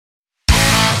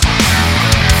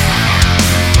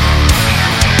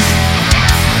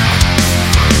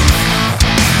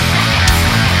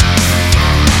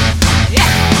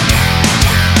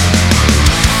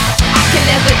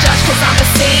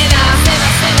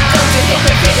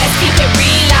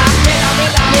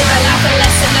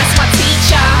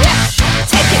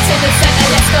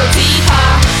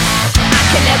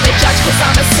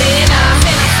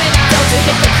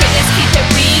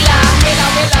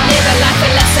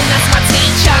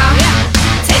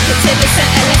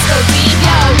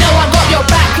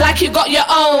like you got your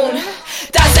own.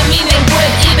 Doesn't mean they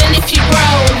would, even if you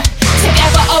grown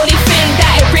together. Only thing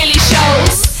that it really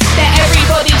shows that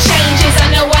everybody changes, I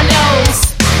know I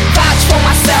knows. Vouch for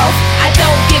myself, I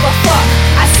don't give a fuck.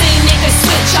 I see niggas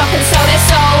switch up and sell their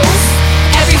souls.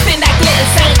 Everything that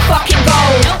glitters ain't fucking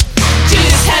gold.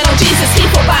 Judas turn on Jesus, he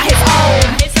fought by his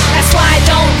own. That's why I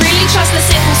don't really trust a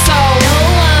simple soul.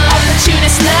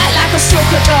 Opportunists lurk like a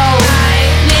stalker gold.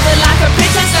 Live a life of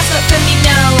pretense, that's not for me,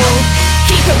 no.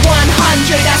 Keep it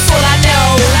 100, that's all I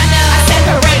know. I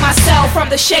separate myself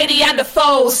from the shady and the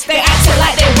foes. They acting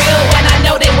like they will when I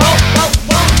know they won't.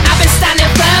 I've been standing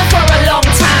firm for a long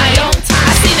time.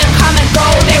 I see them come and go,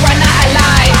 they run out of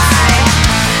lies.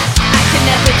 I can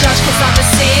never judge cause I'm a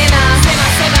sinner.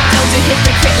 Don't do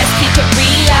hypocrite, let's keep it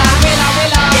realer.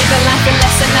 Live a life and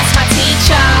lesson, that's my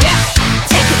teacher.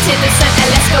 Take it to the center,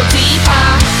 let's go deeper.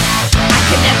 I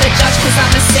can never judge cause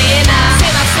I'm a sinner.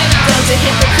 Don't do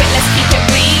hypocrite, let's keep it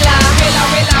realer.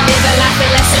 Live a life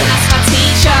and lesson, that's my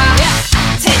teacher.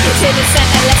 Take it to the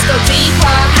center, let's go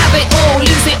deeper. Have it all,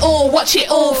 lose it all, watch it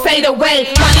all fade away.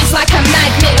 Money's like a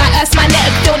magnet, like Earth's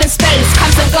magnetic field in space.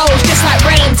 Comes and goes, just like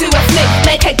rain, do a flick,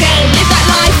 make a game. Live that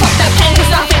life, fuck that pain,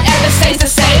 cause nothing ever stays the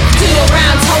same. Do your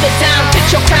rounds, hold it down, pitch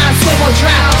your crown, swim or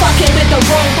drown. Fucking with the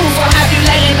wrong fools will have you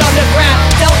laying on the ground.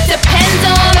 Don't depend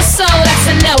on a soul, that's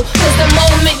a no. Cause the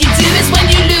moment you do is when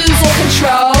you lose all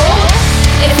control.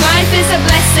 If life is a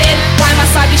blessing, why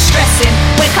must I be stressing?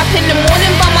 Wake up in the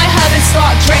morning, buy my herb and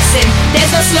start dressing.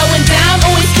 There's no slowing down,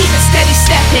 always keep it steady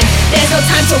stepping. There's no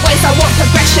time to waste, I want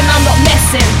progression, I'm not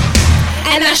messing.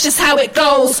 And that's just how it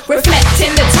goes,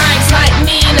 reflecting the times like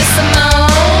Nina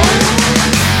Simone.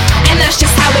 And that's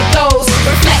just how it goes,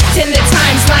 reflecting the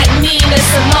times like Nina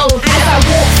Simone. As I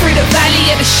walk through the valley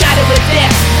of the shadow of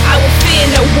death, I will fear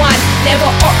no one, never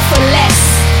opt for less.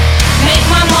 Make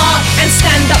my mark and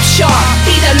stand up sharp.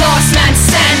 Be the last man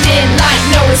standing like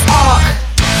Noah's Ark.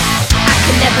 I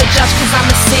can never judge cause I'm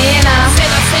a sinner.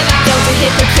 Don't do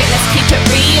hypocrite, let's keep it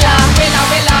realer.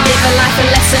 Live a life and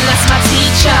lesson, that's my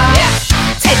teacher.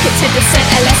 Take it to the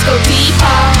center, let's go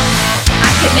deeper. I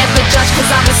can never judge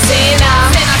cause I'm a sinner.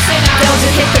 Don't do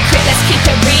hypocrite, let's keep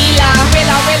it realer.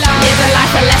 Live a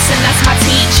life and lesson, that's my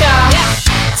teacher.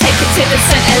 Take it to the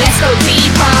center, let's go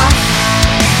deeper.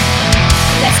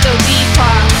 Let's go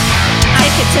deeper.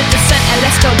 Take it to the center,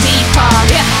 let's go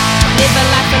deeper.